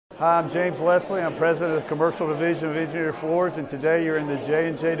Hi, I'm James Leslie. I'm president of the Commercial Division of Engineered Floors, and today you're in the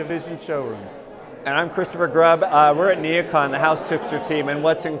J&J Division showroom. And I'm Christopher Grubb. We're at NEOCON, the House Tipster team, and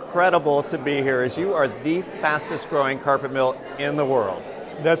what's incredible to be here is you are the fastest growing carpet mill in the world.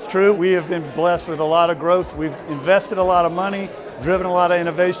 That's true. We have been blessed with a lot of growth. We've invested a lot of money, driven a lot of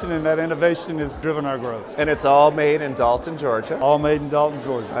innovation, and that innovation has driven our growth. And it's all made in Dalton, Georgia. All made in Dalton,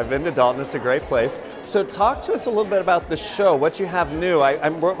 Georgia. I've been to Dalton. It's a great place. So talk to us a little bit about the show, what you have new.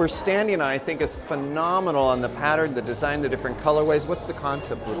 What we're standing on, I think, is phenomenal on the pattern, the design, the different colorways. What's the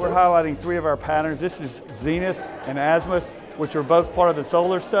concept with it? We're highlighting three of our patterns. This is Zenith and Azimuth, which are both part of the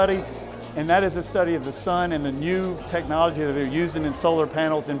solar study. And that is a study of the sun and the new technology that they're using in solar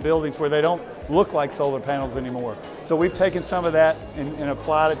panels in buildings where they don't look like solar panels anymore. So we've taken some of that and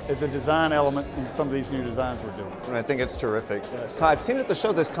applied it as a design element in some of these new designs we're doing. And I think it's terrific. Yes. I've seen at the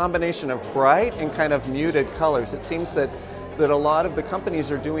show this combination of bright and kind of muted colors. It seems that a lot of the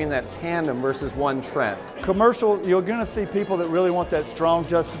companies are doing that tandem versus one trend. Commercial, you're going to see people that really want that strong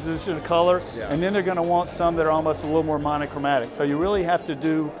juxtaposition of color, and then they're going to want some that are almost a little more monochromatic. So you really have to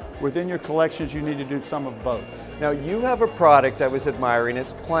do, within your collections, you need to do some of both. Now you have a product I was admiring,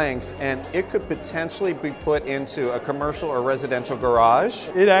 it's planks, and it could potentially be put into a commercial or residential garage.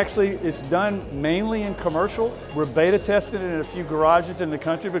 It actually is done mainly in commercial. We're beta testing it in a few garages in the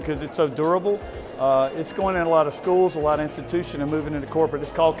country because it's so durable. It's going in a lot of schools, a lot of institutions, and moving into corporate.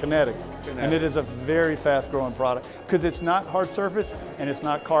 It's called Kinetics. And it is a very fast growing product because it's not hard surface and it's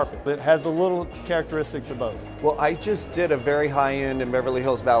not carpet. It has a little characteristics of both. Well, I just did a very high end in Beverly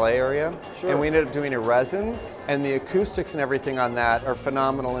Hills Valet area, and we ended up doing a resin, and the acoustics and everything on that are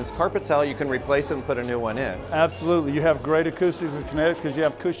phenomenal. And it's carpet tile, you can replace it and put a new one in. Absolutely, you have great acoustics with Kinetics because you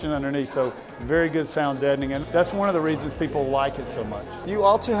have cushion underneath, so very good sound deadening, and that's one of the reasons people like it so much. You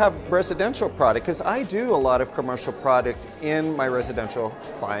also have residential product, because I do a lot of commercial product in my residential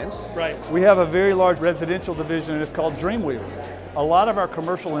clients. Right. We have a very large residential division, and it's called Dreamweaver. A lot of our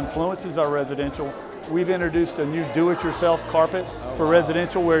commercial influences are residential. We've introduced a new do-it-yourself carpet for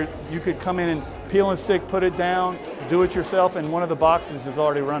residential where you could come in and peel and stick, put it down, do it yourself, and one of the boxes is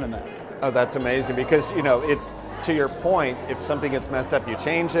already running that. Oh, that's amazing because, you know, it's to your point, if something gets messed up, you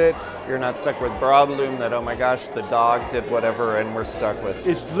change it. You're not stuck with broadloom that, oh my gosh, the dog did whatever and we're stuck with.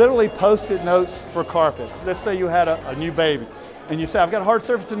 It's literally Post-it notes for carpet. Let's say you had a new baby and you say, I've got a hard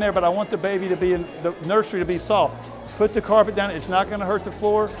surface in there, but I want the baby to be in the nursery to be soft. Put the carpet down, it's not gonna hurt the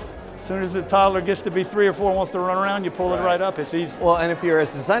floor. As soon as the toddler gets to be 3 or 4 and wants to run around, you pull it right up, it's easy. Well, and if you're a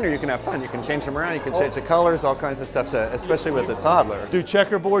designer, you can have fun. You can change them around, you can change the colors, all kinds of stuff, especially with the toddler. Do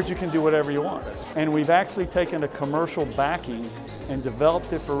checkerboards, you can do whatever you want. And we've actually taken a commercial backing and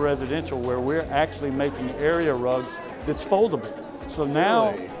developed it for residential where we're actually making area rugs that's foldable. So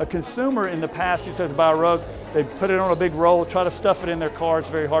now a consumer in the past used to buy a rug, they'd put it on a big roll, try to stuff it in their car, it's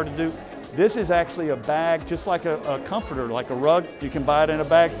very hard to do. This is actually a bag, just like a comforter, like a rug. You can buy it in a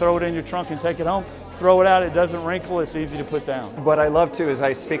bag, throw it in your trunk and take it home. Throw it out, it doesn't wrinkle, it's easy to put down. What I love too is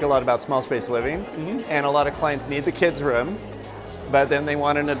I speak a lot about small space living, and a lot of clients need the kids' room, but then they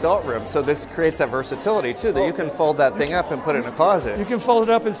want an adult room. So this creates that versatility too, that you can fold that thing up and put it in a closet. You can fold it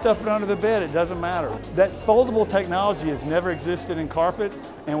up and stuff it under the bed, it doesn't matter. That foldable technology has never existed in carpet,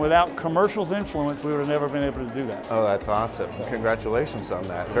 and without commercial's influence, we would have never been able to do that. Oh, that's awesome. Congratulations on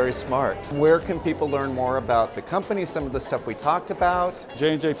that. Very smart. Where can people learn more about the company, some of the stuff we talked about?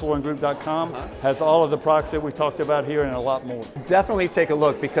 JNJFlooringGroup.com has all of the products that we talked about here and a lot more. Definitely take a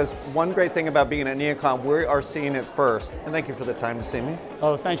look, because one great thing about being at NEOCON, we are seeing it first. And thank you for the time to see me.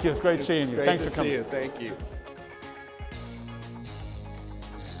 Oh, thank you. It's great seeing you. Great Thanks to for coming. See you. Thank you.